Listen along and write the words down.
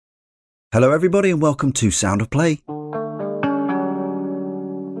Hello everybody and welcome to Sound of Play.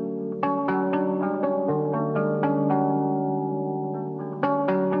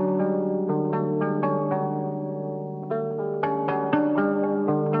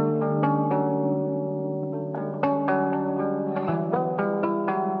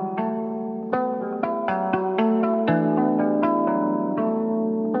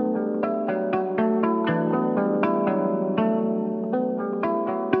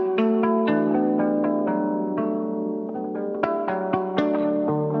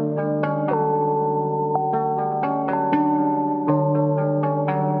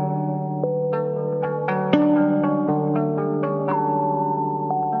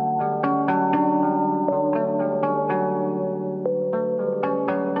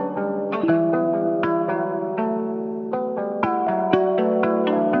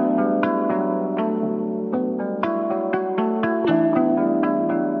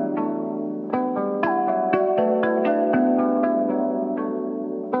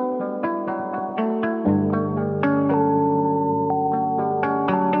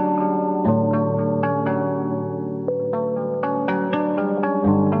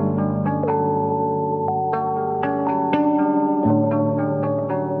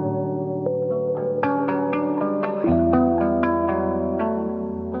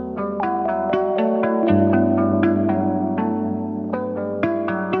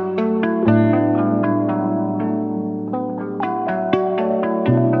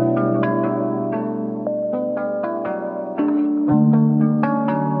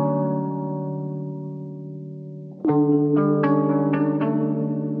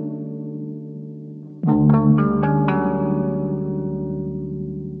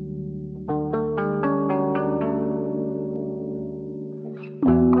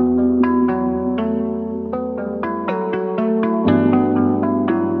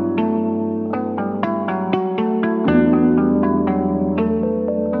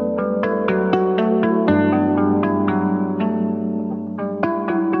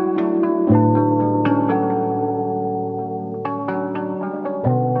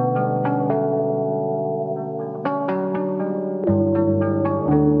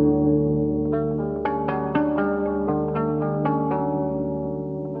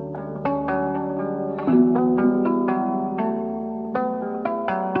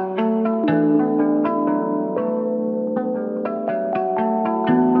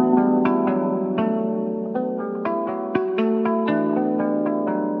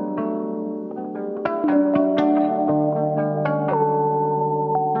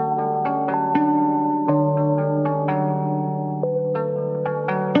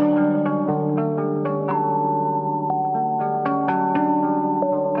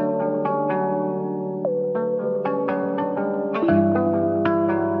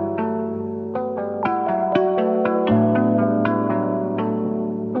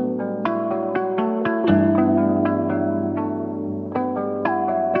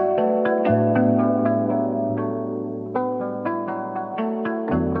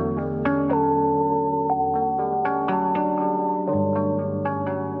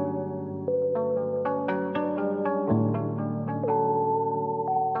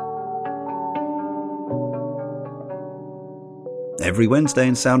 Every Wednesday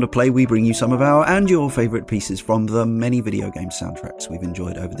in Sound of Play, we bring you some of our and your favourite pieces from the many video game soundtracks we've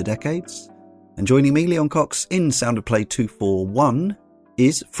enjoyed over the decades. And joining me, Leon Cox, in Sound of Play 241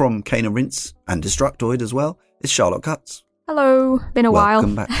 is, from Kana Rinse and Destructoid as well, is Charlotte Cutts. Hello, been a while.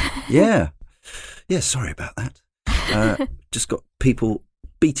 Welcome back. Yeah, sorry about that. Just got people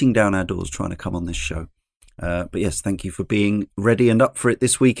beating down our doors trying to come on this show. But yes, thank you for being ready and up for it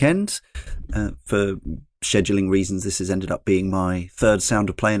this weekend. For scheduling reasons, this has ended up being my third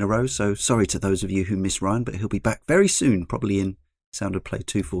Sound of Play in a row, so sorry to those of you who miss Ryan, but he'll be back very soon, probably in Sound of Play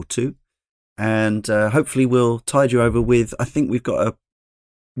 242. And hopefully we'll tide you over with, I think we've got a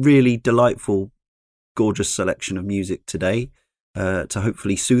really delightful, gorgeous selection of music today to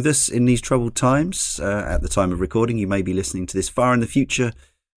hopefully soothe us in these troubled times. At the time of recording, you may be listening to this far in the future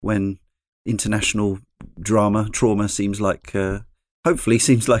when international trauma seems like hopefully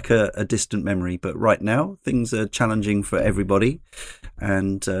seems like a distant memory, but right now things are challenging for everybody.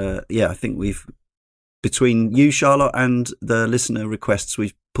 And I think we've, between you, Charlotte, and the listener requests,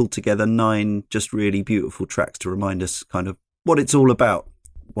 we've pulled together 9 just really beautiful tracks to remind us kind of what it's all about,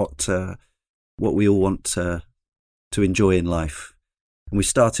 what we all want to enjoy in life. And we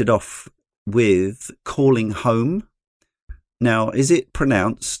started off with Calling Home. Now, is it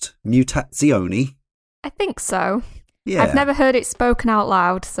pronounced Mutazione? I think so. Yeah. I've never heard it spoken out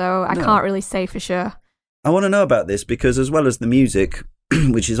loud, so I can't really say for sure. I want to know about this because, as well as the music,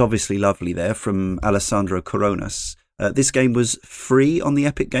 which is obviously lovely there, from Alessandro Coronas. This game was free on the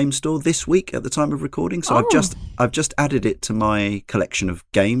Epic Game Store this week at the time of recording, so I've just added it to my collection of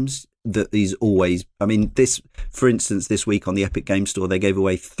games that is always. I mean, for instance, this week on the Epic Game Store they gave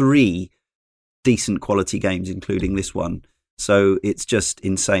away 3 decent quality games, including this one. So it's just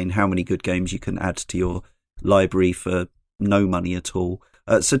insane how many good games you can add to your library for no money at all.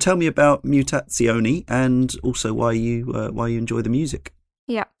 So tell me about Mutazioni and also why you enjoy the music.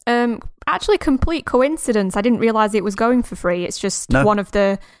 Yeah. Actually, complete coincidence. I didn't realise it was going for free. It's just one of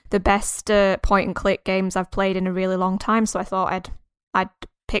the best point and click games I've played in a really long time. So I thought I'd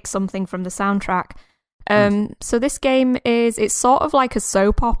pick something from the soundtrack. So this game it's sort of like a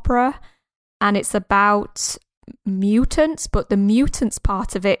soap opera, and it's about mutants, but the mutants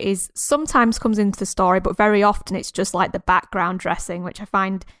part of it is sometimes comes into the story, but very often it's just like the background dressing, which I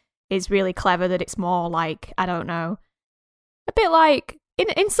find is really clever. That it's more like, I don't know, a bit like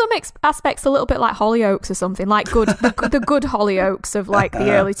in some aspects a little bit like Hollyoaks or something, like the good Hollyoaks of like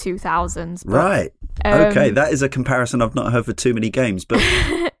the early 2000s. But, right. Okay, that is a comparison I've not heard for too many games, but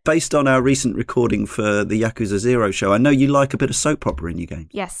based on our recent recording for the Yakuza 0 show, I know you like a bit of soap opera in your game.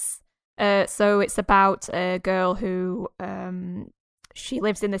 Yes. So it's about a girl who she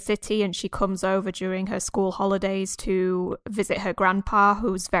lives in the city, and she comes over during her school holidays to visit her grandpa,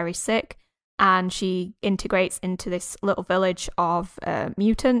 who's very sick, and she integrates into this little village of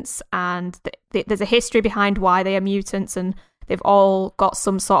mutants, and there's a history behind why they are mutants, and they've all got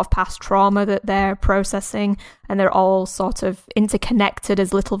some sort of past trauma that they're processing, and they're all sort of interconnected,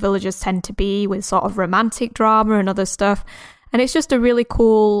 as little villages tend to be, with sort of romantic drama and other stuff. And it's just a really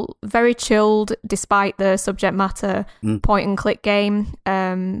cool, very chilled, despite the subject matter, point and click game.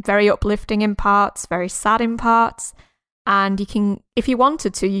 Very uplifting in parts, very sad in parts. And you can, if you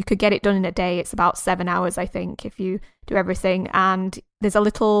wanted to, you could get it done in a day. It's about 7 hours, I think, if you do everything. And there's a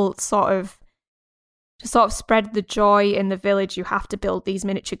little to spread the joy in the village, you have to build these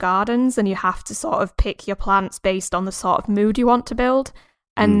miniature gardens, and you have to sort of pick your plants based on the sort of mood you want to build.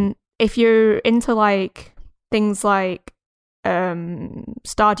 And if you're into like things like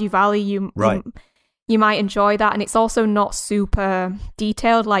Stardew Valley, you might enjoy that. And it's also not super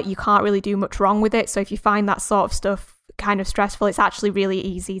detailed, like you can't really do much wrong with it. So if you find that sort of stuff kind of stressful, it's actually really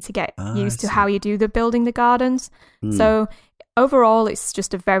easy to get used to how you do the building the gardens. So overall it's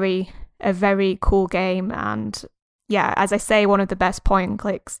just a very cool game, and yeah, as I say, one of the best point and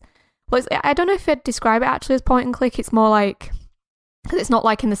clicks. Well, I don't know if I'd describe it actually as point and click. It's more like, because it's not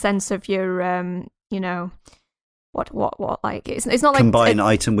like in the sense of your what like it's not like combine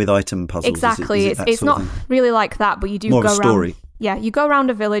item with item puzzles. Exactly. It's not really like that, but you do more go of a story. Around. Yeah, you go around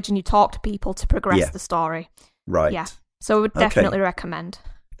a village and you talk to people to progress the story. Right. Yeah. So I would definitely recommend.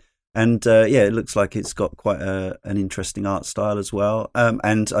 And it looks like it's got quite an interesting art style as well.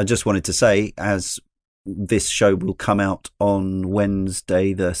 And I just wanted to say, as this show will come out on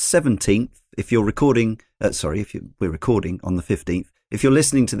Wednesday the 17th, we're recording on the 15th. If you're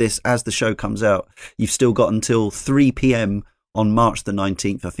listening to this as the show comes out, you've still got until 3 p.m. on March the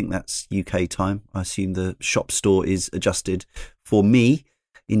 19th. I think that's UK time. I assume the shop store is adjusted for me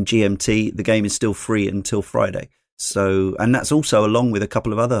in GMT. The game is still free until Friday. So, and that's also along with a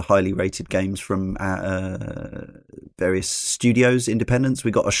couple of other highly rated games from various studios, independents. We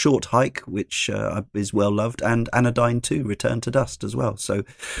got A Short Hike, which is well loved, and Anodyne 2, Return to Dust as well. So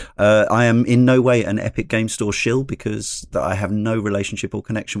I am in no way an Epic Game Store shill, because I have no relationship or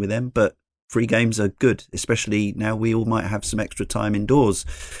connection with them, but free games are good, especially now we all might have some extra time indoors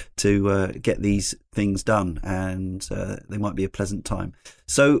to get these things done, and they might be a pleasant time.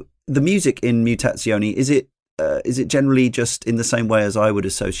 So the music in Mutazioni, is it generally just in the same way as I would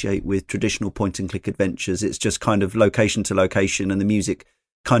associate with traditional point and click adventures? It's just kind of location to location, and the music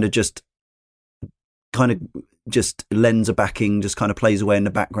kind of just lends a backing, just kind of plays away in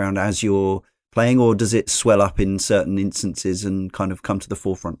the background as you're playing, or does it swell up in certain instances and kind of come to the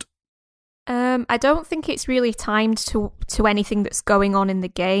forefront? I don't think it's really timed to anything that's going on in the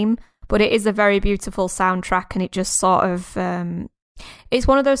game, but it is a very beautiful soundtrack, and it just sort of it's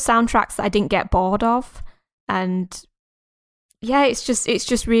one of those soundtracks that I didn't get bored of. And yeah, it's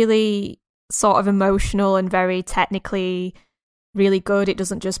just really sort of emotional and very technically really good. It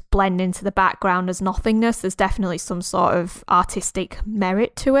doesn't just blend into the background as nothingness. There's definitely some sort of artistic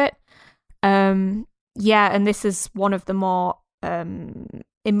merit to it. And this is one of the more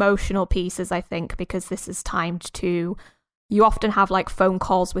emotional pieces, I think, because this is timed to, you often have like phone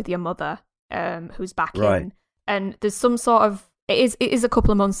calls with your mother who's back in, and there's some sort of, It is a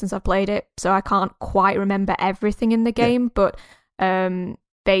couple of months since I've played it, so I can't quite remember everything in the game, but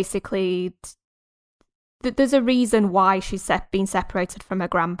basically there's a reason why she's been separated from her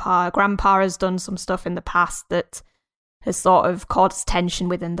grandpa. Her grandpa has done some stuff in the past that has sort of caused tension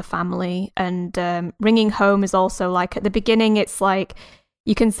within the family. And ringing home is also like, at the beginning, it's like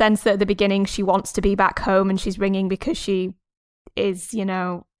you can sense that at the beginning she wants to be back home, and she's ringing because she is,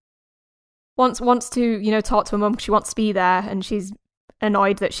 wants to, talk to her mum because she wants to be there, and she's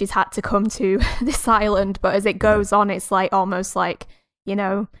annoyed that she's had to come to this island. But as it goes on, it's like almost like,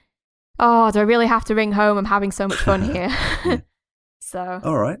 oh, do I really have to ring home? I'm having so much fun here. So,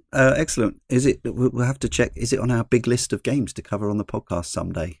 all right, excellent. Is it? We'll have to check. Is it on our big list of games to cover on the podcast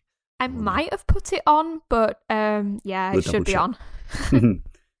someday? I might have put it on, but yeah, it should be on.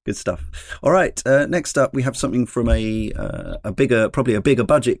 Good stuff. All right. Next up, we have something from probably a bigger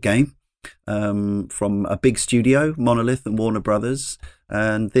budget game from a big studio, Monolith and Warner Brothers.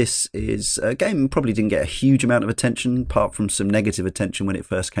 And this is a game probably didn't get a huge amount of attention, apart from some negative attention when it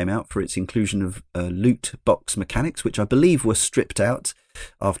first came out, for its inclusion of loot box mechanics, which I believe were stripped out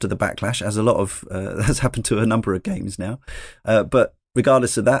after the backlash, as a lot of that's happened to a number of games now. But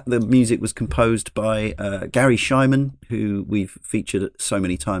regardless of that, the music was composed by Gary Shyman, who we've featured so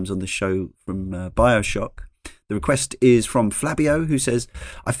many times on the show from BioShock. The request is from Flabio, who says,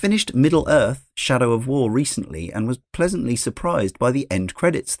 I finished Middle-earth: Shadow of War recently and was pleasantly surprised by the end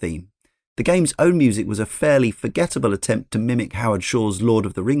credits theme. The game's own music was a fairly forgettable attempt to mimic Howard Shore's Lord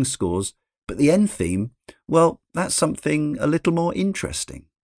of the Rings scores, but the end theme, well, that's something a little more interesting.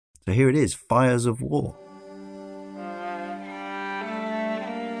 So here it is, Fires of War.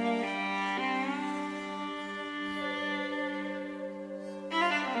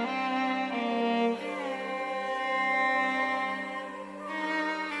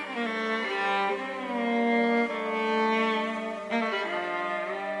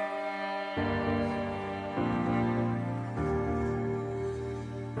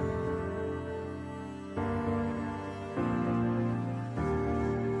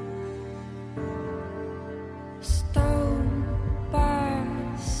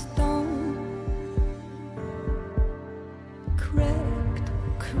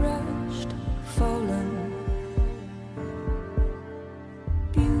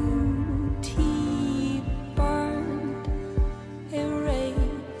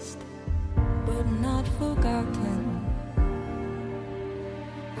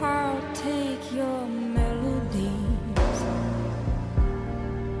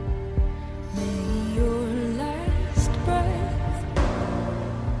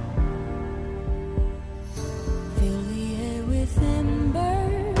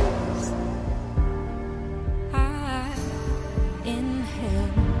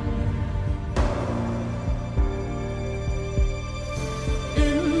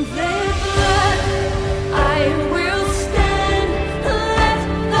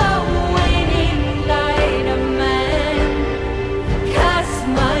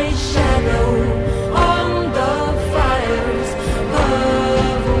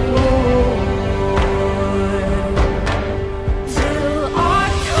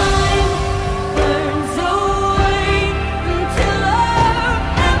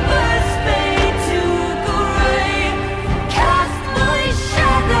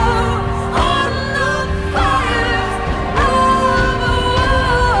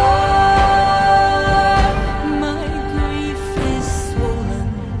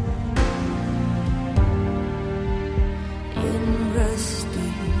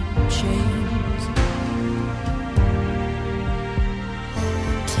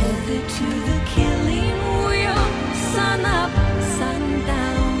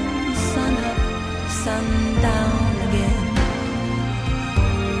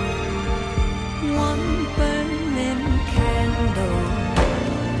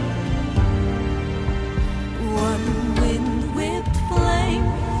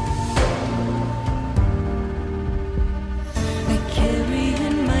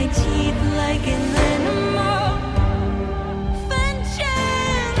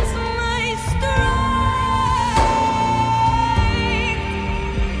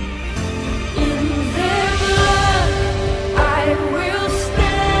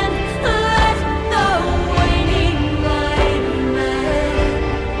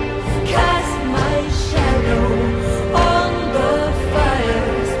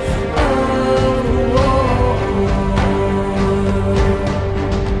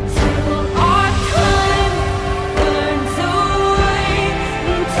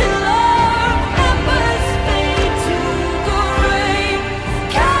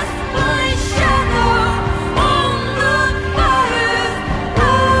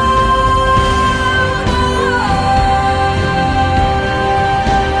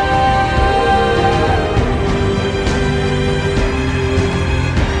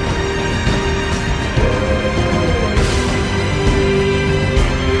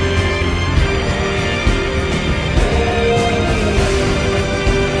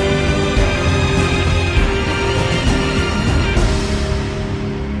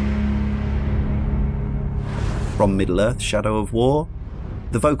 from Middle-earth, Shadow of War.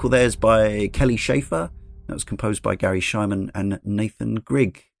 The vocal there is by Kelly Schaefer. That was composed by Gary Shyman and Nathan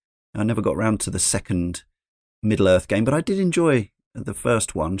Grigg. I never got round to the second Middle-earth game, but I did enjoy the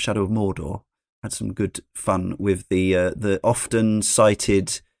first one, Shadow of Mordor. Had some good fun with the often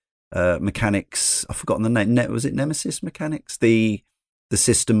cited mechanics. I've forgotten the name. Was it Nemesis mechanics? The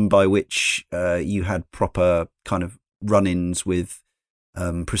system by which you had proper kind of run-ins with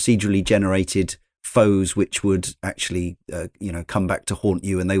procedurally generated foes, which would actually come back to haunt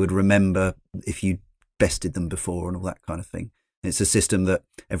you, and they would remember if you bested them before and all that kind of thing. It's a system that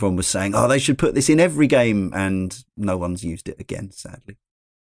everyone was saying, oh, they should put this in every game, and no one's used it again, sadly.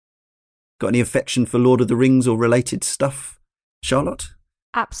 Got any affection for Lord of the Rings or related stuff, Charlotte?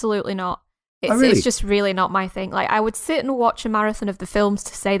 Absolutely not. Really? It's just really not my thing. Like, I would sit and watch a marathon of the films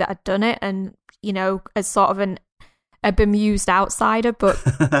to say that I'd done it, and, as sort of a bemused outsider, but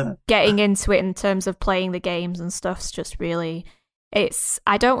getting into it in terms of playing the games and stuff's just really...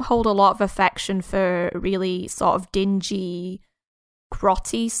 I don't hold a lot of affection for really sort of dingy,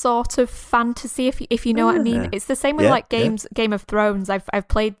 grotty sort of fantasy, if you know what I mean. It's the same with Game of Thrones. I've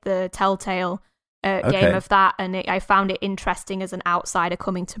played the Telltale game of that, and I found it interesting as an outsider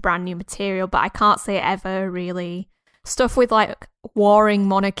coming to brand new material, but I can't say it ever really. Stuff with like warring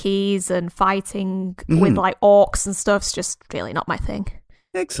monarchies and fighting with like orcs and stuff's just really not my thing.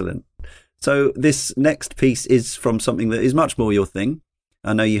 Excellent. So this next piece is from something that is much more your thing.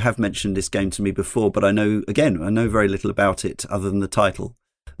 I know you have mentioned this game to me before, but I know very little about it other than the title.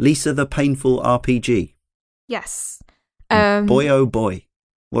 Lisa the Painful RPG. Yes. Boy, oh boy.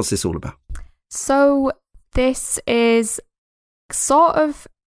 What's this all about? So this is sort of...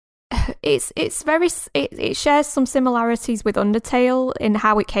 It shares some similarities with Undertale in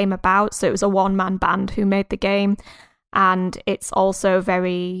how it came about. So it was a one-man band who made the game, and it's also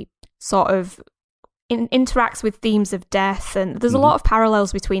very sort of interacts with themes of death, and there's a lot of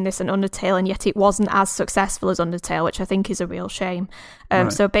parallels between this and Undertale, and yet it wasn't as successful as Undertale, which I think is a real shame. Right.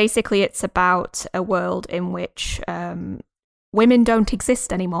 So basically it's about a world in which women don't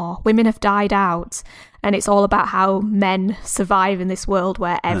exist anymore. Women have died out, and it's all about how men survive in this world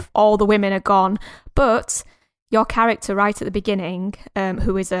where all the women are gone. But your character right at the beginning,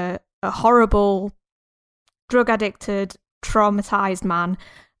 who is a horrible, drug-addicted, traumatized man,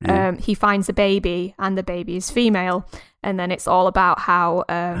 he finds a baby, and the baby is female, and then it's all about how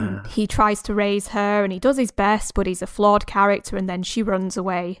he tries to raise her, and he does his best, but he's a flawed character, and then she runs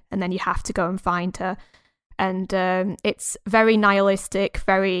away, and then you have to go and find her. And it's very nihilistic,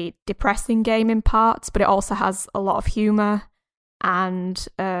 very depressing game in parts, but it also has a lot of humour, and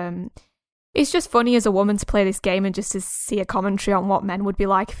it's just funny as a woman to play this game and just to see a commentary on what men would be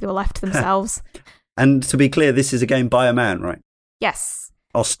like if they were left to themselves. And to be clear, this is a game by a man, right? Yes.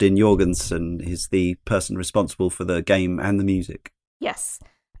 Austin Jorgensen is the person responsible for the game and the music. Yes.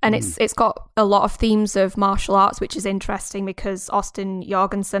 And it's got a lot of themes of martial arts, which is interesting because Austin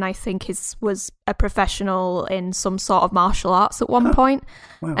Jorgensen, I think, was a professional in some sort of martial arts at one point.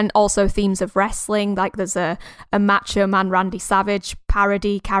 Wow. And also themes of wrestling, like there's a Macho Man Randy Savage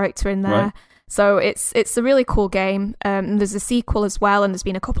parody character in there. Right. So it's a really cool game. There's a sequel as well, and there's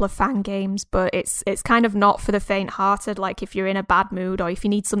been a couple of fan games, but it's kind of not for the faint-hearted. Like if you're in a bad mood or if you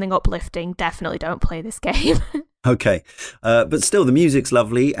need something uplifting, definitely don't play this game. Okay, but still the music's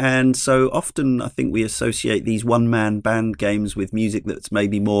lovely, and so often I think we associate these one-man band games with music that's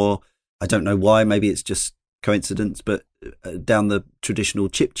maybe more, I don't know why, maybe it's just coincidence, but down the traditional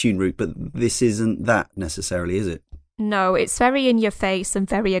chiptune route, but this isn't that necessarily, is it? No, it's very in your face and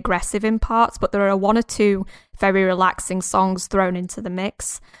very aggressive in parts, but there are one or two very relaxing songs thrown into the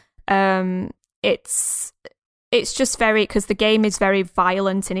mix. It's just very, because the game is very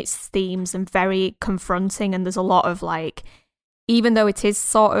violent in its themes and very confronting, and there's a lot of like, even though it is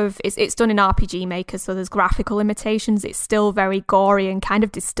sort of, it's done in RPG Maker, so there's graphical limitations, it's still very gory and kind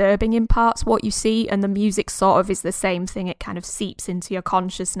of disturbing in parts what you see, and the music sort of is the same thing. It kind of seeps into your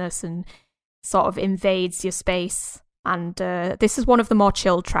consciousness and sort of invades your space. And this is one of the more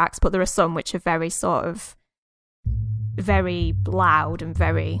chilled tracks, but there are some which are very sort of very loud and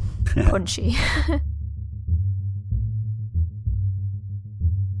very punchy.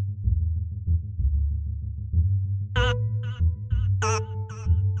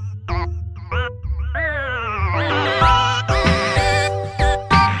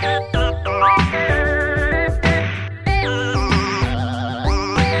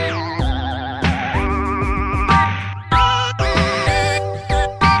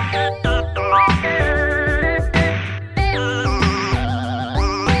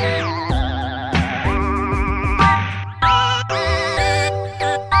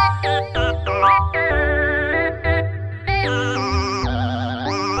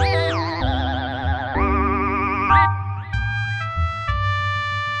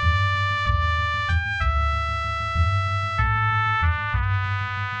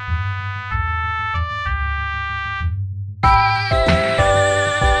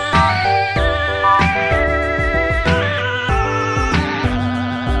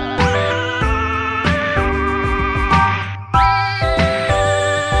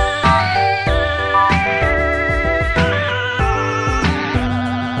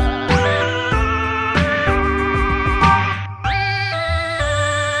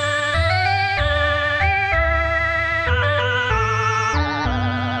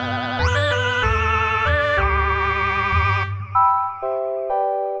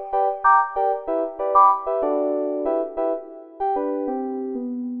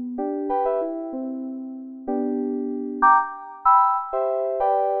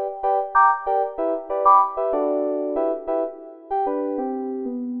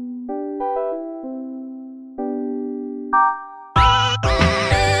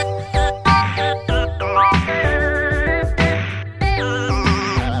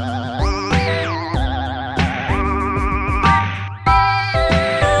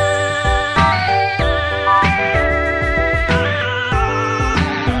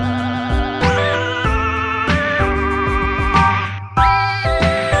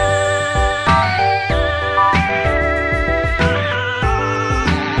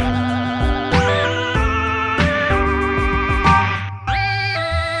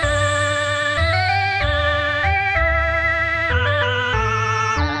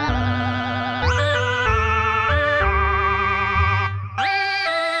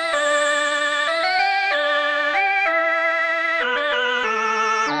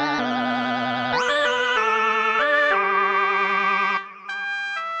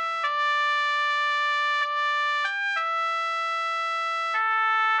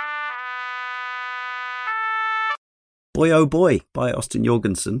 Boy Oh Boy by Austin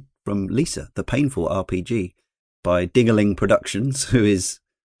Jorgensen from Lisa, the Painful RPG by Dingaling Productions, who is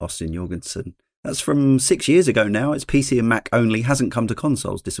Austin Jorgensen. That's from 6 years ago now. It's PC and Mac only. Hasn't come to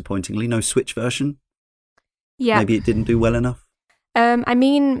consoles, disappointingly. No Switch version. Yeah. Maybe it didn't do well enough. I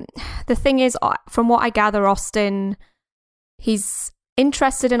mean, the thing is, from what I gather, Austin, he's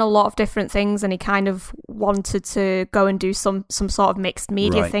interested in a lot of different things, and he kind of wanted to go and do some sort of mixed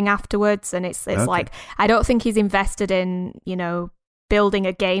media thing afterwards. And it's Okay. like, I don't think he's invested in, building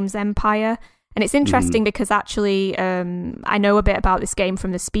a games empire. And it's interesting because actually, I know a bit about this game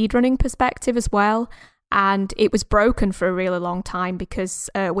from the speedrunning perspective as well. And it was broken for a really long time because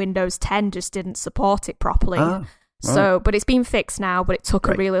Windows 10 just didn't support it properly. Right. So, but it's been fixed now, but it took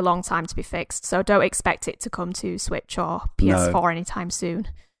Great. a really long time to be fixed. So don't expect it to come to Switch or PS4 anytime soon.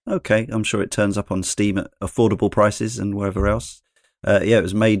 Okay, I'm sure it turns up on Steam at affordable prices and wherever else. It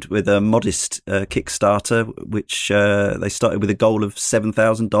was made with a modest Kickstarter, which they started with a goal of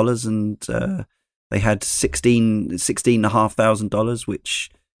 $7,000, and they had $16,500,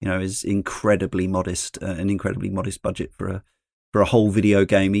 which is incredibly modest, an incredibly modest budget for a whole video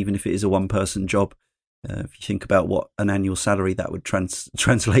game, even if it is a one-person job. If you think about what an annual salary that would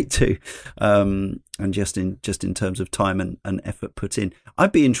translate to, and just in terms of time and effort put in,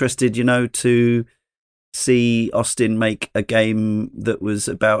 I'd be interested, to see Austin make a game that was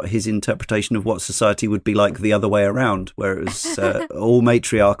about his interpretation of what society would be like the other way around, where it was all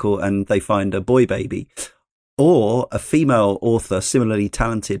matriarchal and they find a boy baby, or a female author similarly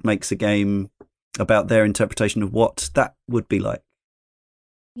talented makes a game about their interpretation of what that would be like.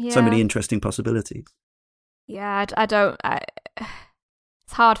 Yeah. So many interesting possibilities. Yeah, it's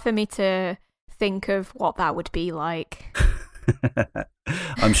hard for me to think of what that would be like.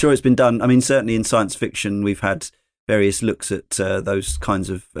 I'm sure it's been done. I mean, certainly in science fiction, we've had various looks at those kinds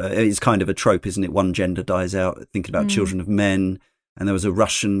of... it's kind of a trope, isn't it? One gender dies out, thinking about Children of Men. And there was a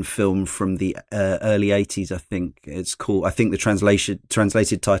Russian film from the early 80s, I think. It's called... I think the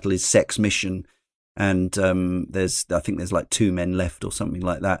translated title is Sex Mission. And there's like 2 men left or something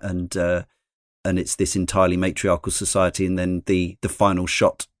like that. And it's this entirely matriarchal society. And then the final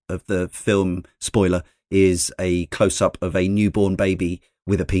shot of the film, spoiler, is a close-up of a newborn baby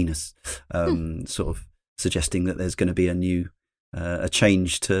with a penis, sort of suggesting that there's going to be a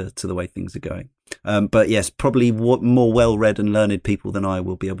change to the way things are going. But yes, probably more well-read and learned people than I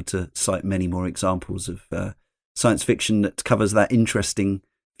will be able to cite many more examples of science fiction that covers that interesting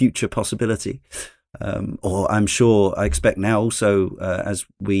future possibility. Or I expect now also, as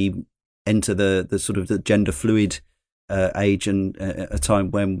we enter the sort of the gender fluid age, and a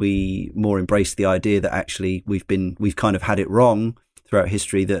time when we more embrace the idea that actually we've kind of had it wrong throughout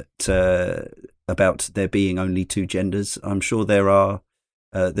history, that about there being only 2 genders. I'm sure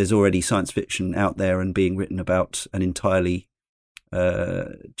there's already science fiction out there and being written about an entirely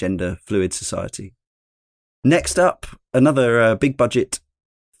gender fluid society. Next up, another big budget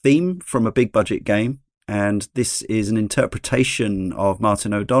theme from a big budget game. And this is an interpretation of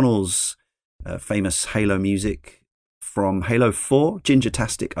Martin O'Donnell's famous Halo music from Halo 4.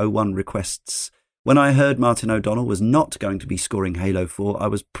 Gingertastic01 requests, when I heard Martin O'Donnell was not going to be scoring Halo 4, I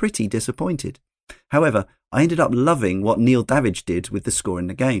was pretty disappointed. However, I ended up loving what Neil Davidge did with the score in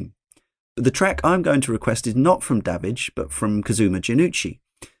the game. But the track I'm going to request is not from Davidge, but from Kazuma Giannucci.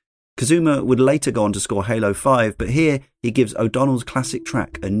 Kazuma would later go on to score Halo 5, but here he gives O'Donnell's classic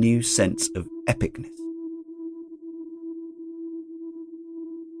track a new sense of epicness.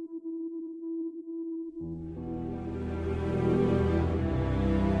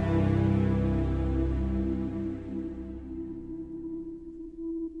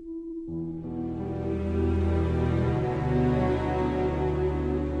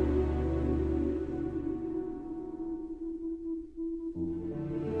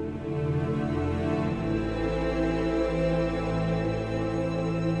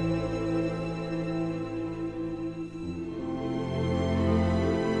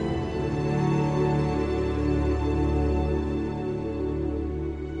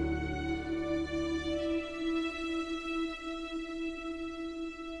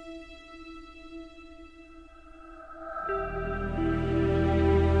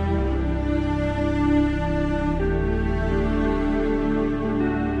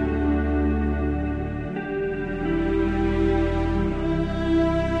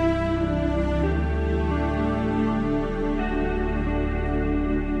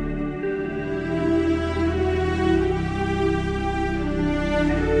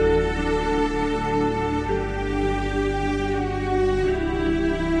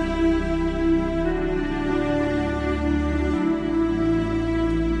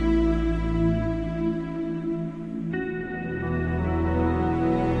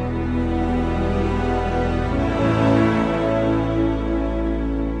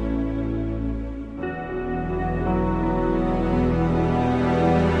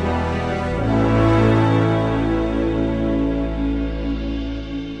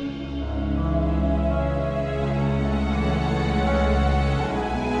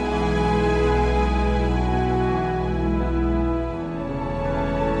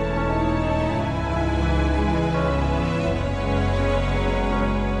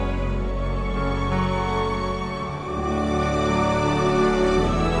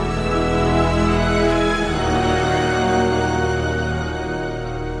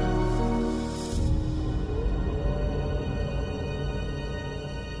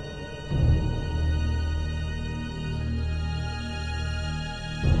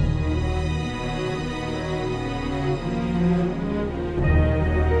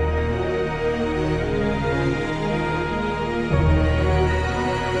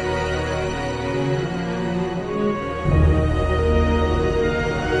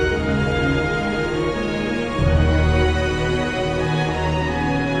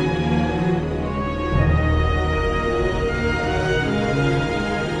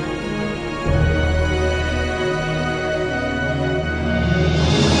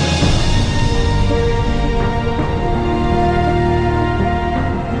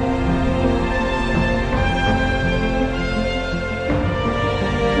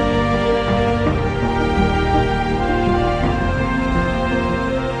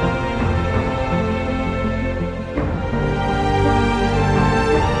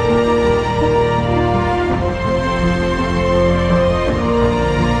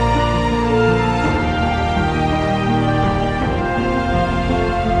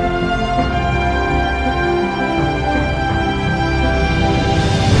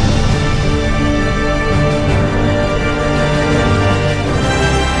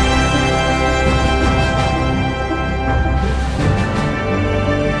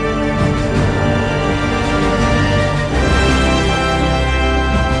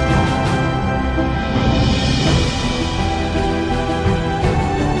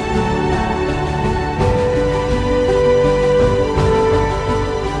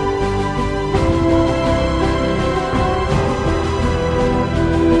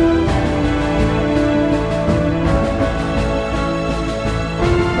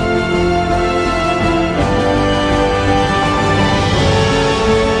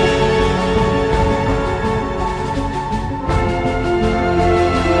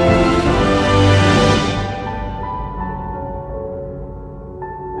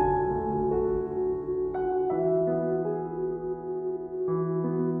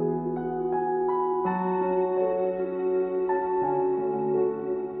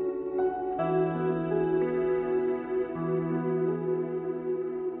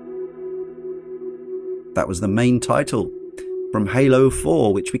 That was the main title from Halo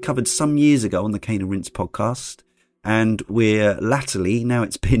 4, which we covered some years ago on the Cane and Rinse podcast. And we're latterly, now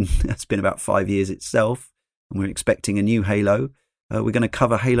it's been about 5 years itself, and we're expecting a new Halo. We're going to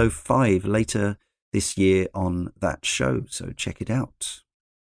cover Halo 5 later this year on that show, so check it out.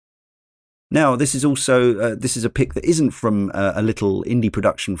 Now, this is also this is a pick that isn't from a little indie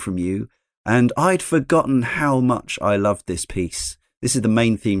production from you, and I'd forgotten how much I loved this piece. This is the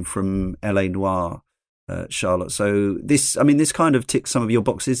main theme from L.A. Noire, Charlotte. So this kind of ticks some of your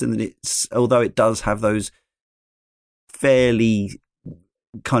boxes, and it's, although it does have those fairly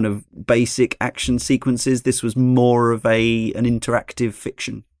kind of basic action sequences, this was more of an interactive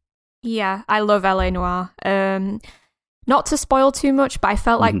fiction. Yeah, I love L.A. Noire. Not to spoil too much, but I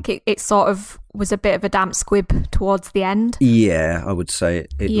felt like it sort of was a bit of a damp squib towards the end. Yeah, I would say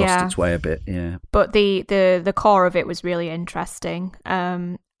it lost its way a bit. Yeah, but the core of it was really interesting.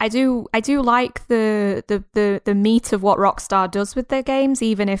 I do like the meat of what Rockstar does with their games,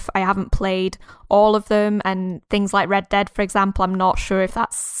 even if I haven't played all of them. And things like Red Dead, for example, I'm not sure if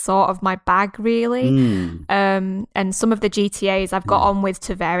that's sort of my bag really. And some of the GTAs I've got on with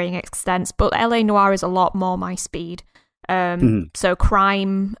to varying extents, but LA Noire is a lot more my speed. So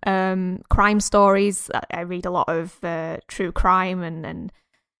crime stories. I read a lot of true crime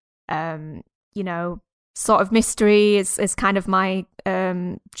and sort of mystery is kind of my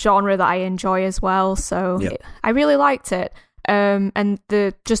genre that I enjoy as well. So I really liked it. And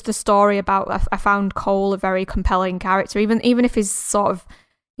the story about, I found Cole a very compelling character, even if his sort of,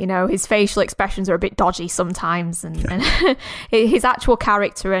 his facial expressions are a bit dodgy sometimes, and his actual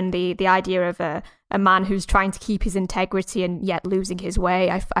character and the idea of a man who's trying to keep his integrity and yet losing his way,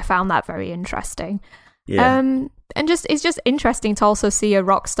 I found that very interesting. Yeah. And it's just interesting to also see a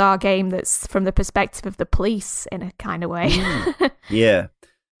Rockstar game that's from the perspective of the police in a kind of way. Yeah.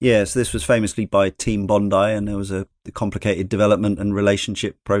 So this was famously by Team Bondi, and there was a complicated development and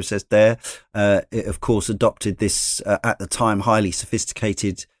relationship process there. It, of course, adopted this, at the time, highly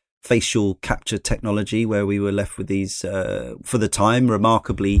sophisticated facial capture technology, where we were left with these, for the time,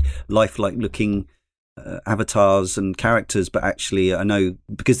 remarkably lifelike looking avatars and characters. But actually, I know,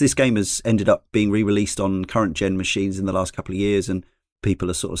 because this game has ended up being re-released on current gen machines in the last couple of years, and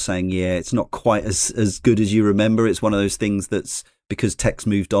people are sort of saying, it's not quite as good as you remember. It's one of those things that's, because tech's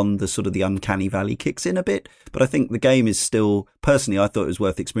moved on, the sort of the uncanny valley kicks in a bit. But I think the game is still, personally, I thought it was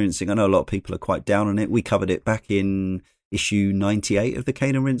worth experiencing. I know a lot of people are quite down on it. We covered it back in issue 98 of the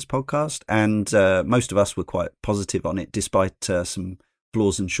Cane and Rinse podcast, and most of us were quite positive on it, despite some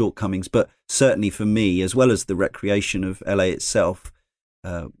flaws and shortcomings. But certainly for me, as well as the recreation of LA itself,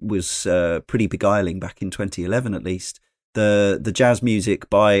 was pretty beguiling back in 2011 at least. The jazz music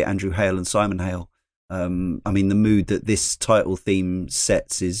by Andrew Hale and Simon Hale, the mood that this title theme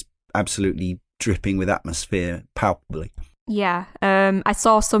sets is absolutely dripping with atmosphere, palpably. Yeah, I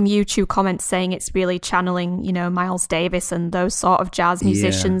saw some YouTube comments saying it's really channeling, Miles Davis and those sort of jazz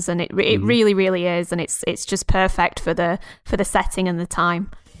musicians, and it really, really is, and it's just perfect for the setting and the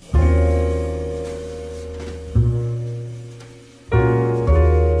time.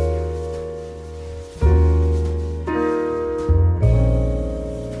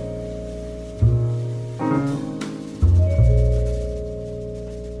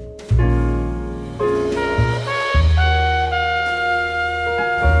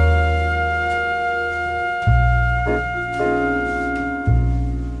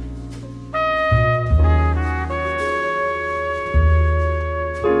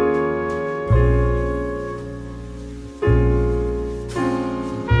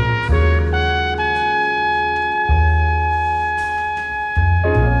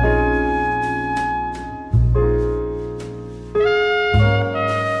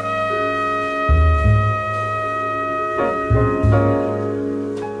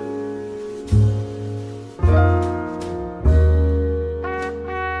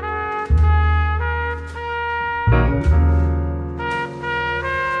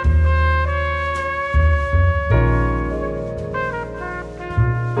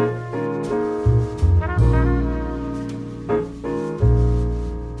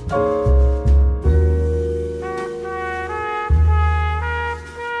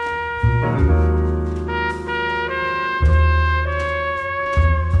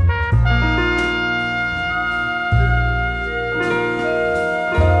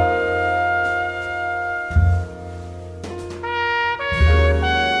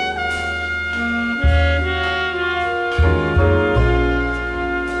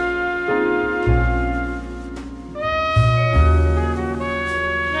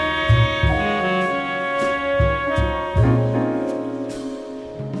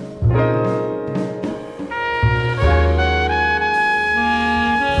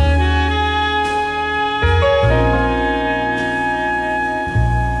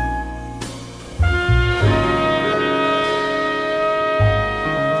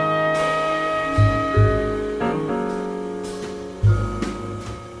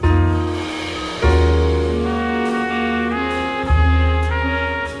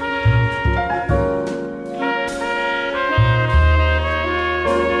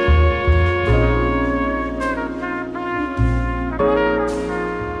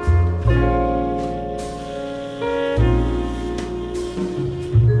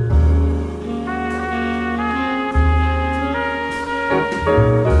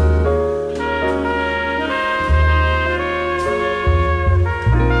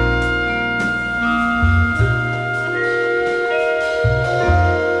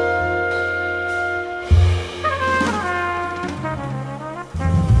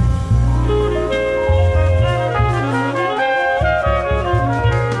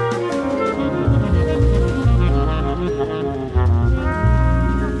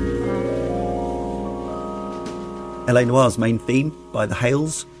 L.A. Noir's main theme by the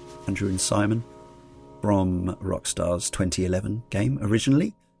Hales, Andrew and Simon, from Rockstar's 2011 game originally.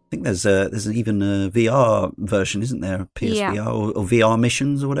 I think there's even a VR version, isn't there? PSVR or VR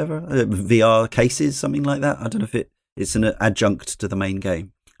missions or whatever, VR cases, something like that. I don't know if it's an adjunct to the main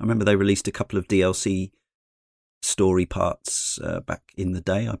game. I remember they released a couple of DLC story parts back in the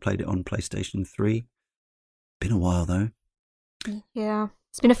day. I played it on PlayStation 3. Been a while though. Yeah,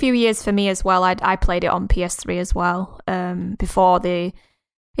 it's been a few years for me as well. I played it on PS3 as well. Before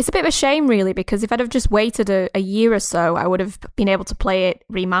it's a bit of a shame really, because if I'd have just waited a year or so, I would have been able to play it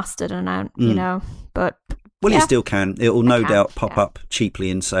remastered, and you know. But well, you still can. It will no doubt pop up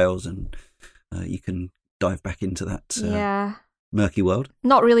cheaply in sales, and you can dive back into that. Murky world.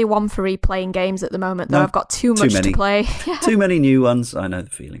 Not really one for replaying games at the moment, though. No, I've got too much to play. Too many new ones. I know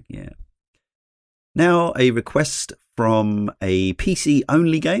the feeling, yeah. Now, a request from a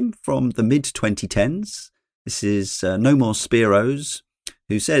PC-only game from the mid-2010s. This is No More Spearos,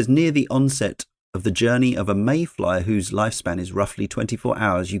 who says, near the onset of the journey of a mayfly whose lifespan is roughly 24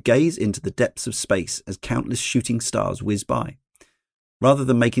 hours, you gaze into the depths of space as countless shooting stars whiz by. Rather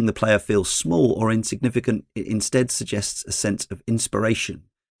than making the player feel small or insignificant, it instead suggests a sense of inspiration,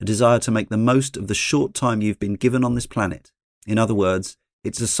 a desire to make the most of the short time you've been given on this planet. In other words,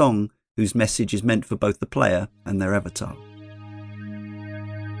 it's a song whose message is meant for both the player and their avatar.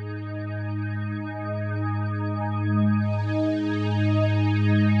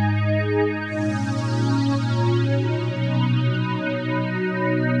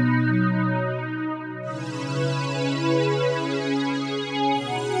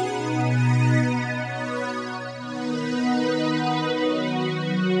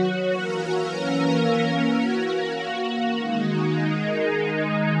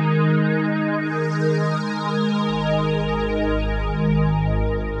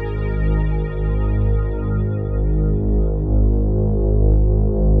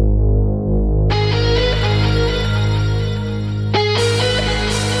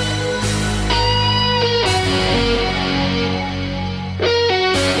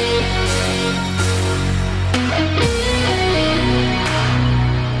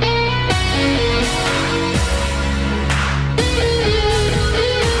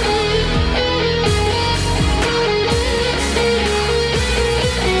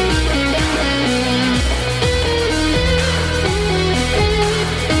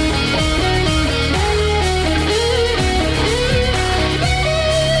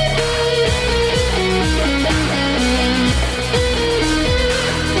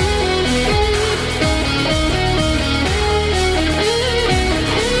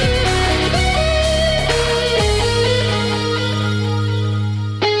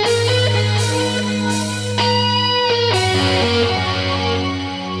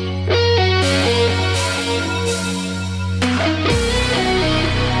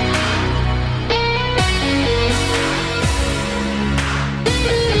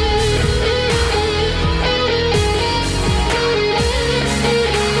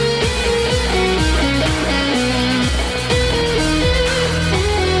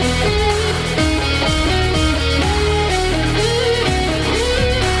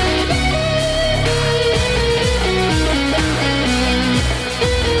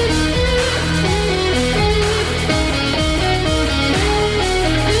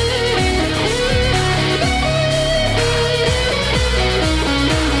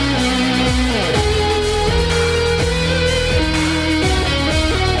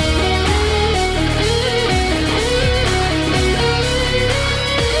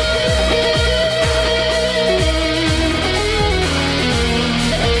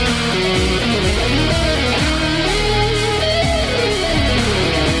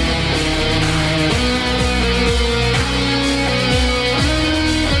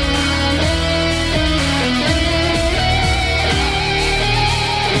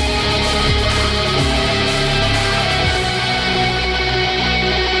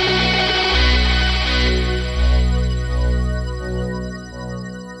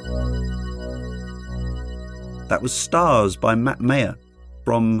 That was Stars by Matt Mayer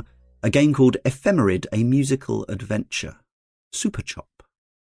from a game called Ephemerid, a Musical Adventure. Super Chop.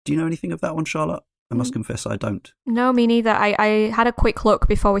 Do you know anything of that one, Charlotte? I must confess I don't. No, me neither. I had a quick look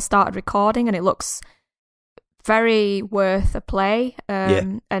before we started recording, and it looks very worth a play.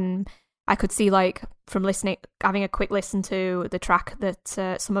 And I could see, like, from listening, having a quick listen to the track,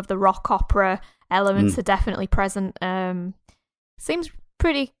 that some of the rock opera elements are definitely present. Seems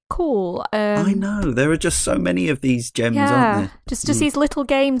pretty cool. I know. There are just so many of these gems, aren't there? Just these little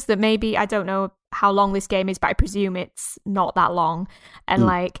games that maybe, I don't know, how long this game is, but I presume it's not that long. And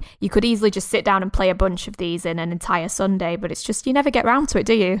like, you could easily just sit down and play a bunch of these in an entire Sunday, but it's just, you never get around to it,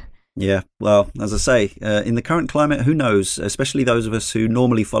 do you? Yeah, well, as I say, in the current climate, who knows? Especially those of us who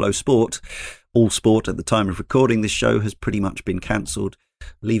normally follow sport. All sport at the time of recording this show has pretty much been cancelled,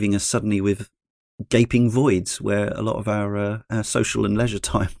 leaving us suddenly with gaping voids where a lot of our social and leisure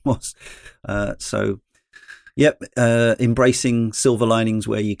time was. Embracing silver linings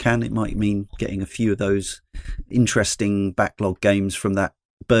where you can. It might mean getting a few of those interesting backlog games from that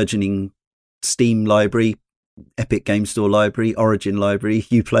burgeoning Steam library, Epic Game Store library, Origin library,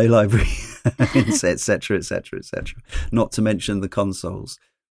 Uplay library, etc., etc., etc. Not to mention the consoles.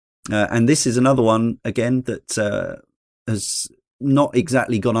 And this is another one, again, that has not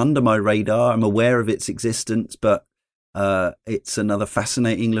exactly gone under my radar. I'm aware of its existence, but it's another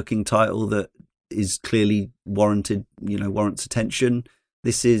fascinating looking title that is clearly warrants attention.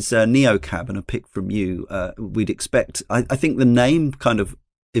 This is Neocab, and a pick from you. We'd expect, I think the name kind of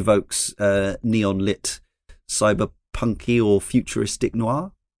evokes neon lit cyberpunky or futuristic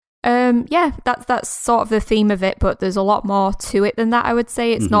noir. That's sort of the theme of it, but there's a lot more to it than that, I would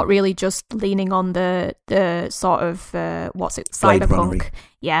say. It's not really just leaning on the sort of cyberpunk.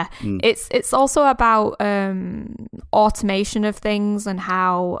 Yeah. It's also about automation of things and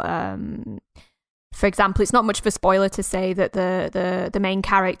how for example, it's not much of a spoiler to say that the main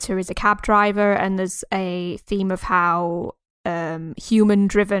character is a cab driver, and there's a theme of how human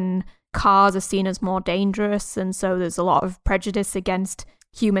driven cars are seen as more dangerous, and so there's a lot of prejudice against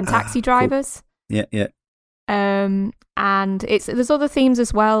human taxi drivers. Cool. Yeah. And there's other themes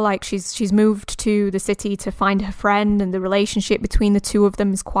as well, like she's moved to the city to find her friend, and the relationship between the two of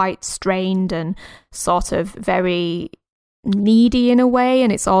them is quite strained and sort of very needy in a way,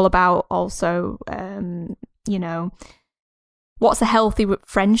 and it's all about also what's a healthy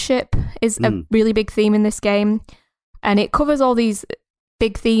friendship is a really big theme in this game, and it covers all these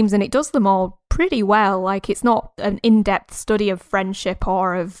big themes, and it does them all pretty well. Like, it's not an in-depth study of friendship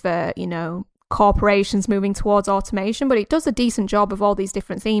or of corporations moving towards automation, but it does a decent job of all these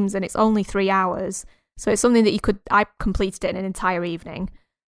different themes, and it's only 3 hours, so it's something that I completed it in an entire evening.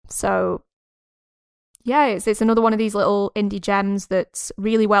 So yeah, it's another one of these little indie gems that's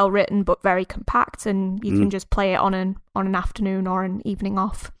really well written but very compact, and you can just play it on an afternoon or an evening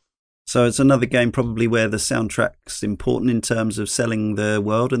off. So it's another game probably where the soundtrack's important in terms of selling the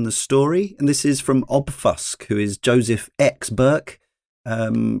world and the story. And this is from Obfusk, who is Joseph X. Burke,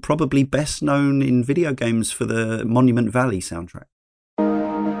 probably best known in video games for the Monument Valley soundtrack.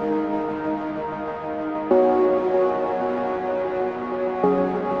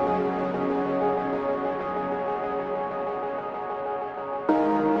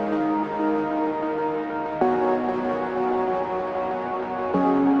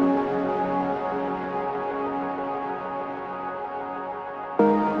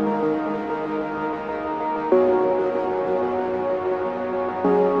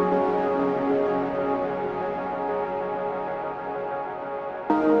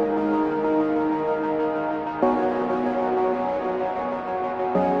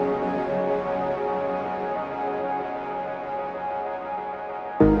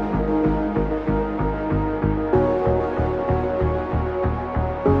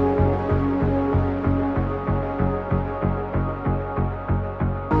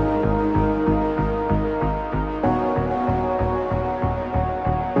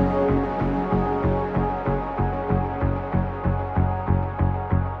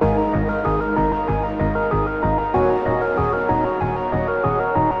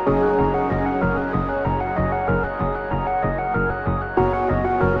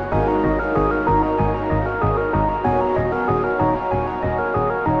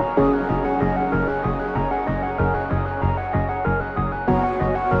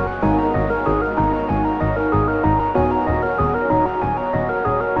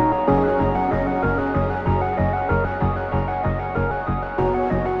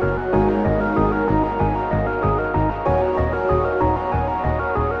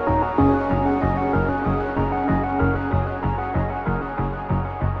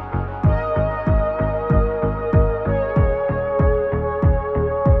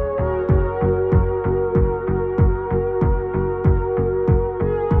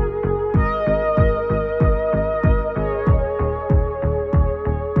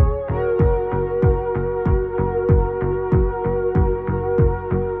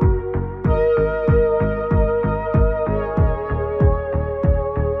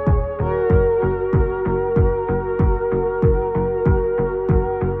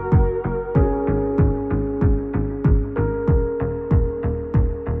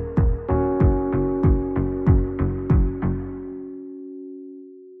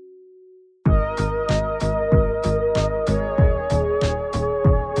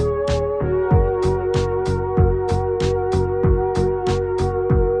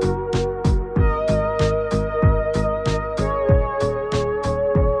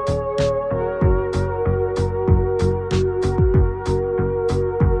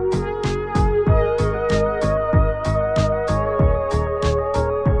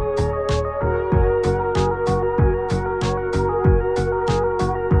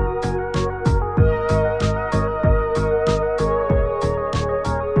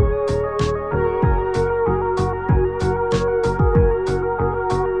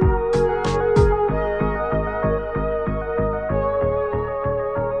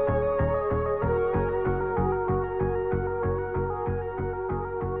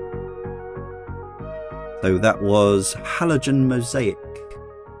 So that was Halogen Mosaic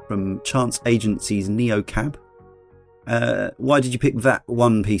from Chance Agency's Neo Cab. Why did you pick that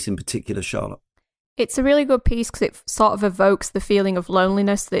one piece in particular, Charlotte? It's a really good piece because it sort of evokes the feeling of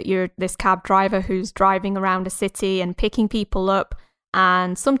loneliness that you're this cab driver who's driving around a city and picking people up.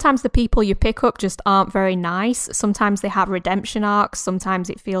 And sometimes the people you pick up just aren't very nice. Sometimes they have redemption arcs. Sometimes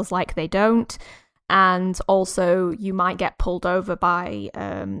it feels like they don't. And also you might get pulled over by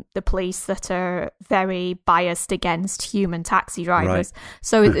the police that are very biased against human taxi drivers. Right.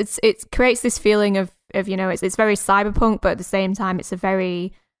 So it creates this feeling of it's very cyberpunk, but at the same time it's a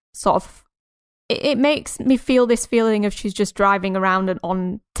very sort of, it makes me feel this feeling of she's just driving around and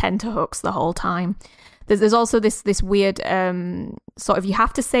on tenterhooks the whole time. There's also this weird sort of, you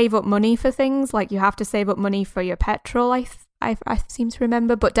have to save up money for things, like you have to save up money for your petrol, I seem to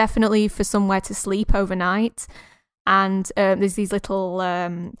remember, but definitely for somewhere to sleep overnight. And there's these little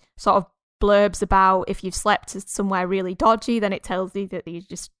sort of blurbs about if you've slept somewhere really dodgy, then it tells you that you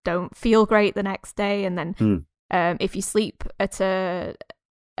just don't feel great the next day. And then if you sleep at a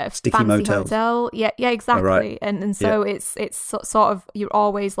sticky fancy motels. Hotel, yeah, exactly. Oh, right. And so it's sort of, you're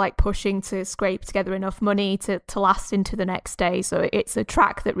always like pushing to scrape together enough money to last into the next day. So it's a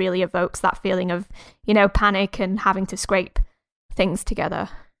track that really evokes that feeling of, panic and having to scrape things together.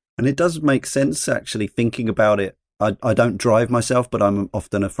 And it does make sense, actually, thinking about it. I don't drive myself, but I'm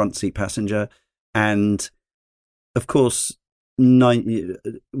often a front seat passenger. And of course, the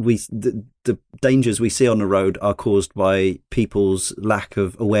dangers we see on the road are caused by people's lack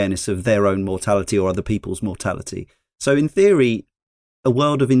of awareness of their own mortality or other people's mortality. So in theory, a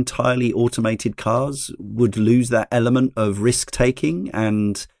world of entirely automated cars would lose that element of risk taking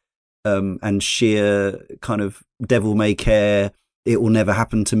and sheer kind of devil may care, it will never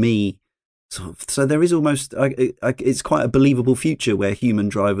happen to me. So there is almost, it's quite a believable future where human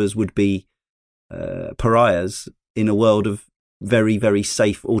drivers would be pariahs in a world of very, very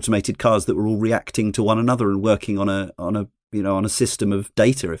safe automated cars that were all reacting to one another and working on a system of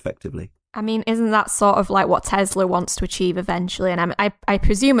data effectively. I mean, isn't that sort of like what Tesla wants to achieve eventually? And I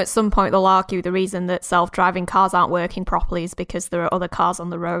presume at some point they'll argue the reason that self-driving cars aren't working properly is because there are other cars on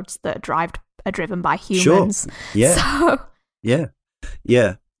the roads that are driven by humans. Sure. Yeah. So...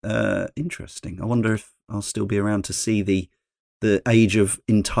 Yeah. Interesting. I wonder if I'll still be around to see the age of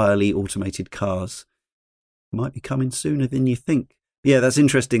entirely automated cars. Might be coming sooner than you think. Yeah, that's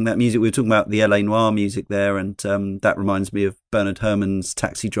interesting, that music. We were talking about the LA Noire music there, and that reminds me of Bernard Herrmann's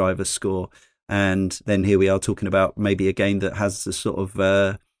Taxi Driver score. And then here we are talking about maybe a game that has a sort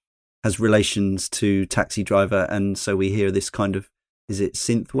of has relations to Taxi Driver, and so we hear this kind of, is it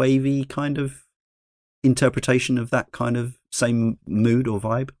synth-wavy kind of interpretation of that kind of same mood or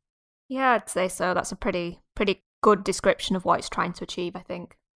vibe? Yeah, I'd say so. That's a pretty good description of what it's trying to achieve, I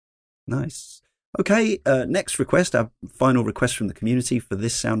think. Nice. Okay, next request, our final request from the community for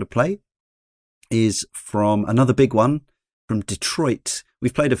this Sound of Play is from another big one, from Detroit.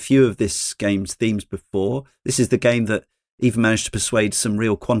 We've played a few of this game's themes before. This is the game that even managed to persuade some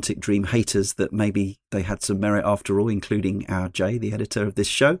real Quantic Dream haters that maybe they had some merit after all, including our Jay, the editor of this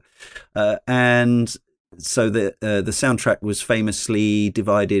show. And so the soundtrack was famously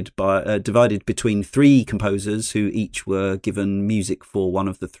divided between three composers who each were given music for one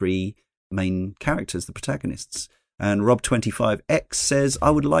of the three main characters, the protagonists. And Rob25X says, I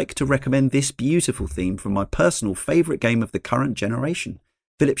would like to recommend this beautiful theme from my personal favourite game of the current generation,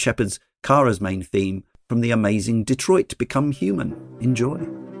 Philip Shepard's Kara's main theme from the amazing Detroit Become Human. Enjoy.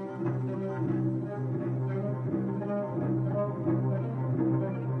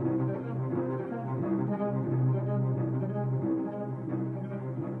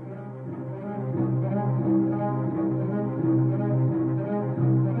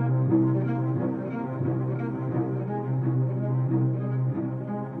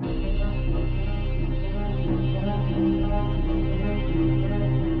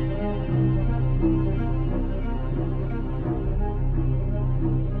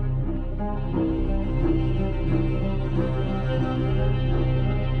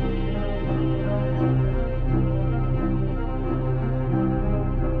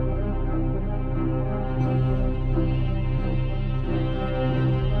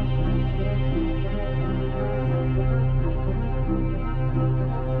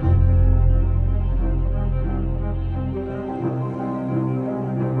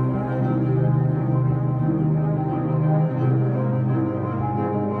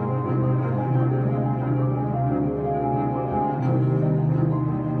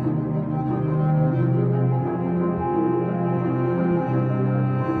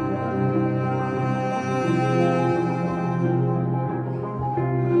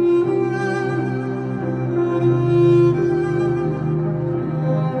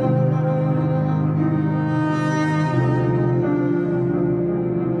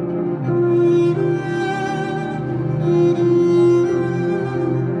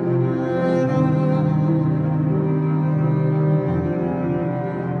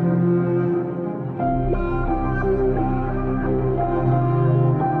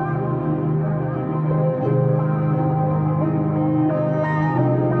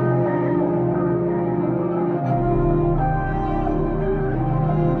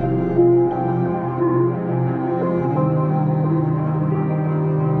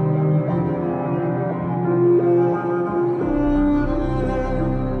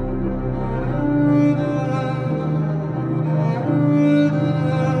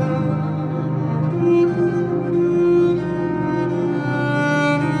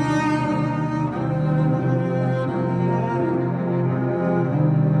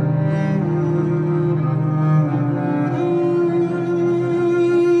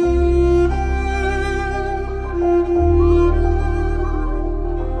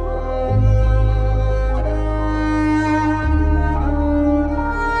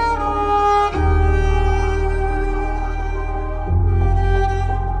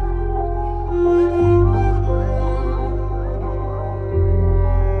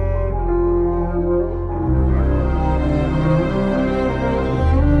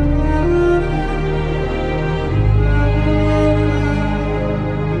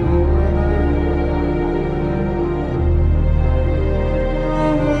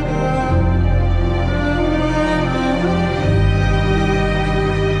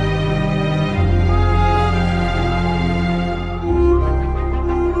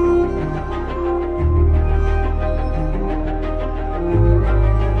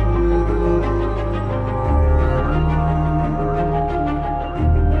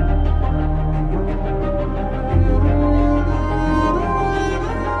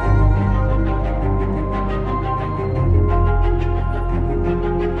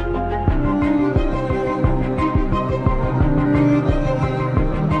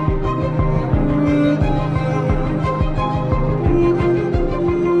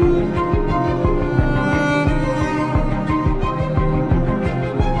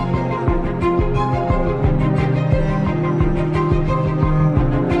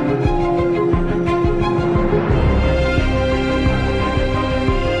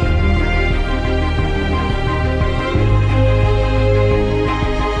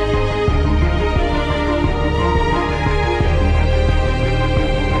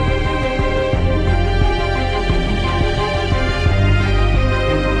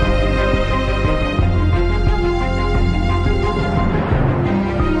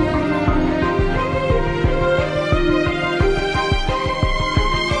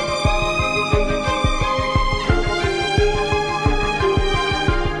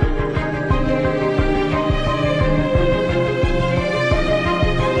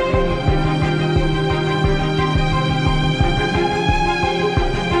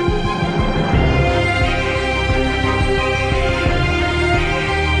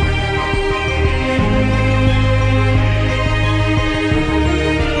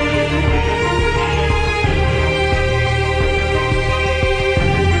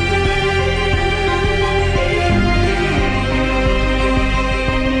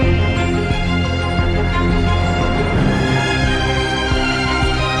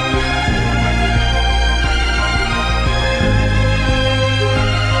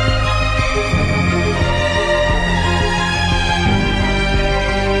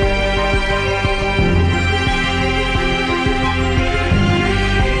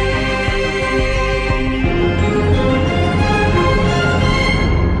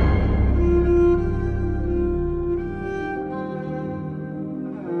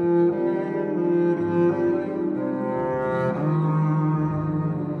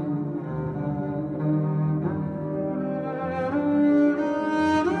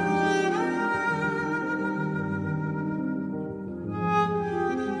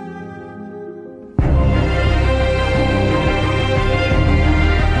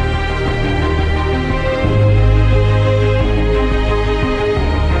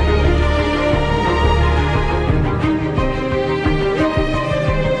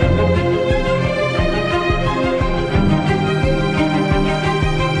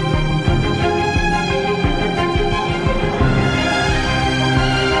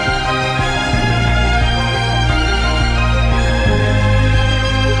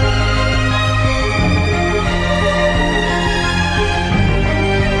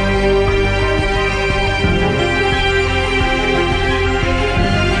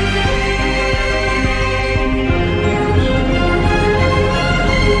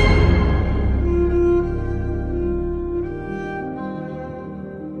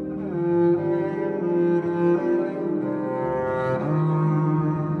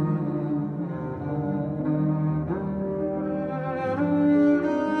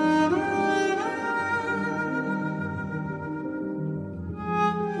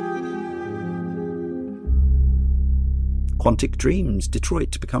 Quantic Dreams,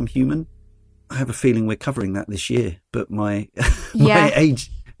 Detroit Become Human. I have a feeling we're covering that this year, but my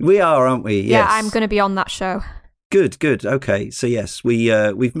age... We are, aren't we? Yes. Yeah, I'm going to be on that show. Good. Okay, so yes,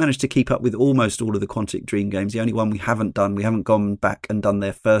 we've managed to keep up with almost all of the Quantic Dream games. The only one we haven't done, we haven't gone back and done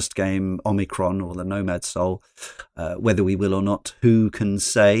their first game, Omicron or the Nomad Soul. Whether we will or not, who can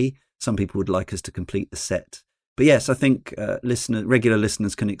say? Some people would like us to complete the set. But yes, I think regular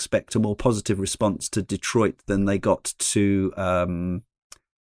listeners can expect a more positive response to Detroit than they got to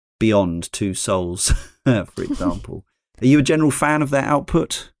Beyond Two Souls, for example. Are you a general fan of their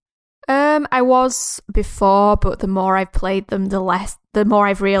output? I was before, but the more I've played them, the more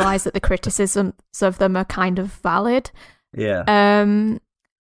I've realised that the criticisms of them are kind of valid. Yeah. I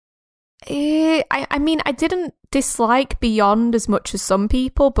mean, I didn't dislike Beyond as much as some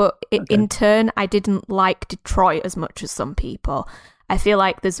people, but in turn, I didn't like Detroit as much as some people. I feel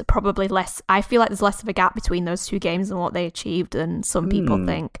like there's less of a gap between those two games and what they achieved than some people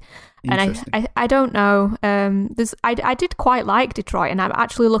think. And I don't know. I did quite like Detroit, and I'm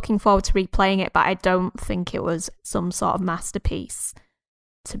actually looking forward to replaying it, but I don't think it was some sort of masterpiece,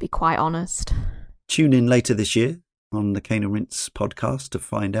 to be quite honest. Tune in later this year on the Cane and Rinse podcast to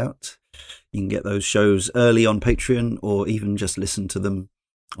find out. You can get those shows early on Patreon, or even just listen to them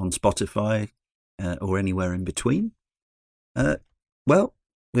on Spotify or anywhere in between. Well,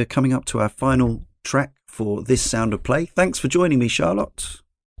 we're coming up to our final track for this Sound of Play. Thanks for joining me, Charlotte.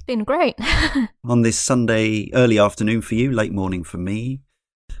 It's been great. On this Sunday early afternoon for you, late morning for me.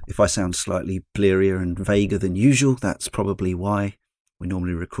 If I sound slightly blearier and vaguer than usual, that's probably why. We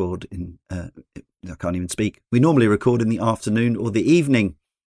normally record I can't even speak. We normally record in the afternoon or the evening,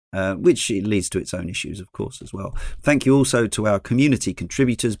 which leads to its own issues, of course, as well. Thank you also to our community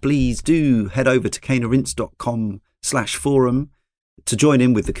contributors. Please do head over to caneandrinse.com/forum to join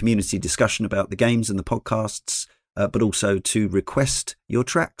in with the community discussion about the games and the podcasts, but also to request your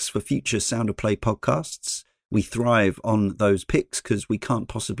tracks for future Sound of Play podcasts. We thrive on those picks because we can't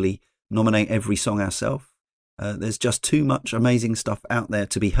possibly nominate every song ourselves. There's just too much amazing stuff out there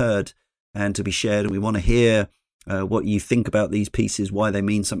to be heard and to be shared, and we want to hear what you think about these pieces, why they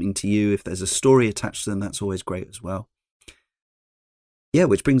mean something to you. If there's a story attached to them, that's always great as well. Yeah,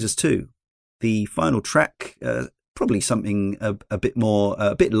 which brings us to the final track. Probably something a bit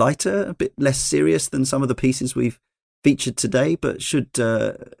lighter, a bit less serious than some of the pieces we've featured today, but should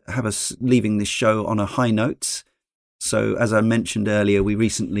have us leaving this show on a high note. So, as I mentioned earlier, we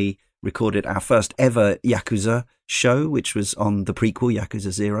recently recorded our first ever Yakuza show, which was on the prequel,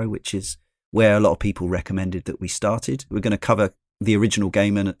 Yakuza 0, which is where a lot of people recommended that we started. We're going to cover the original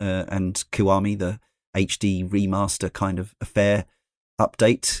game and Kiwami, the HD remaster kind of affair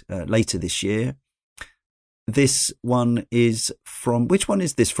update later this year. This one is from... Which one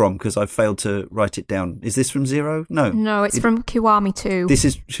is this from? Because I've failed to write it down. Is this from 0? No, it's from Kiwami 2. This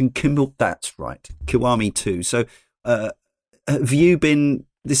is from That's right, Kiwami 2. So have you been...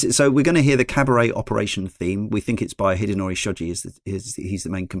 So we're going to hear the Cabaret Operation theme. We think it's by Hidenori Shoji. He's the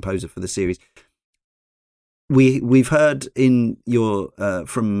main composer for the series. We've heard in your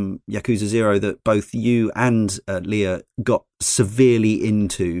from Yakuza 0 that both you and Leah got severely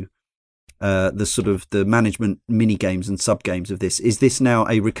into the sort of the management mini games and sub games of this. Is this now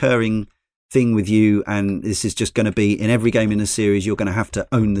a recurring thing with you, and this is just going to be in every game in the series you're going to have to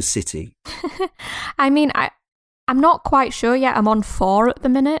own the city? I mean, I'm not quite sure yet. I'm on 4 at the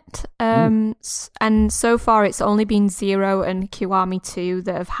minute. And so far it's only been 0 and Kiwami 2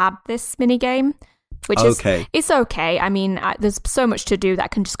 that have had this minigame, which is it's okay. I mean, there's so much to do that I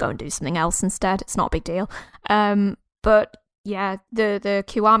can just go and do something else instead. It's not a big deal. But yeah, the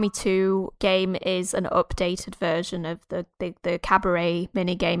Kiwami 2 game is an updated version of the Cabaret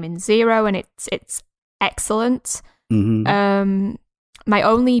minigame in 0, and it's excellent. Mm-hmm. My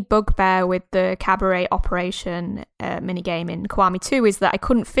only bugbear with the Cabaret Operation minigame in Kiwami 2 is that I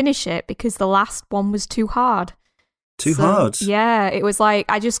couldn't finish it because the last one was too hard. Too hard? Yeah, it was like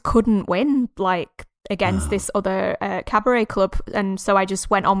I just couldn't win against this other Cabaret club, and so I just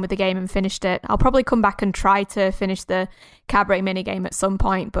went on with the game and finished it. I'll probably come back and try to finish the Cabaret minigame at some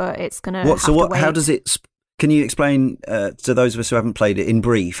point, but it's going to have to wait. How does it... Can you explain to those of us who haven't played it in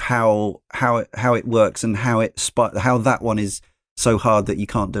brief how it works and how that one is so hard that you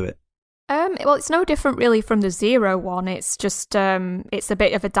can't do it? Well, it's no different really from the 0 one. It's just it's a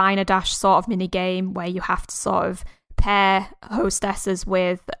bit of a Diner Dash sort of mini game where you have to sort of pair hostesses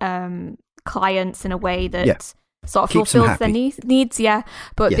with clients in a way that sort of fulfills their needs. Yeah,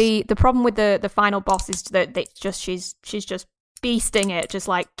 but the problem with the final boss is that she's just beasting it, just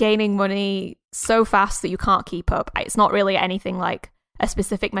like gaining money so fast that you can't keep up. It's not really anything like a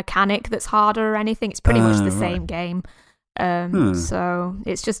specific mechanic that's harder or anything. It's pretty much the same game. So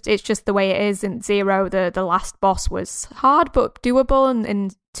it's just the way it is. In 0, the last boss was hard but doable, and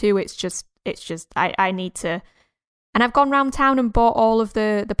in 2 it's just I need to, and I've gone round town and bought all of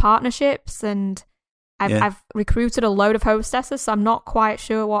the partnerships, and I've recruited a load of hostesses, so I'm not quite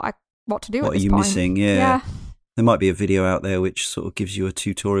sure what to do. What at this are you point. missing? Yeah. There might be a video out there which sort of gives you a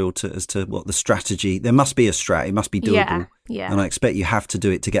tutorial as to what the strategy. There must be a strat. It must be doable. Yeah. And I expect you have to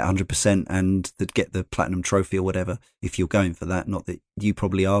do it to get 100% and to get the platinum trophy or whatever, if you're going for that. Not that you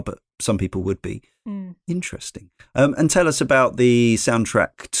probably are, but some people would be. Interesting. And tell us about the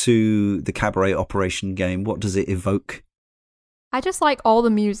soundtrack to the Cabaret Operation game. What does it evoke? I just like all the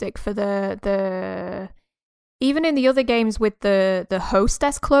music for the even in the other games with the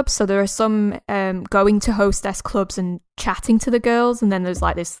hostess clubs. So there are some going to hostess clubs and chatting to the girls, and then there's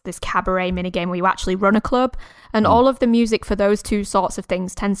like this cabaret minigame where you actually run a club, and all of the music for those two sorts of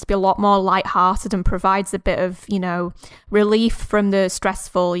things tends to be a lot more lighthearted and provides a bit of, relief from the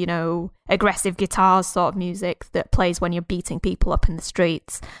stressful, aggressive guitars sort of music that plays when you're beating people up in the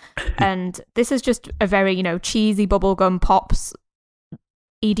streets. And this is just a very, cheesy bubblegum pops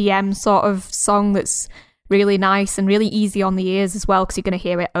EDM sort of song that's really nice and really easy on the ears as well, because you're going to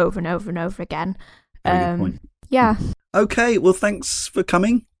hear it over and over and over again. Very good point. Yeah. Okay, well, thanks for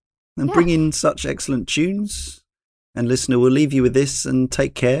coming and bringing such excellent tunes. And listener, we'll leave you with this, and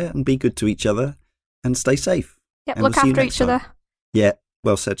take care and be good to each other and stay safe. Yep, and look after each other. Yeah,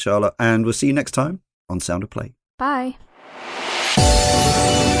 well said, Charlotte. And we'll see you next time on Sound of Play. Bye.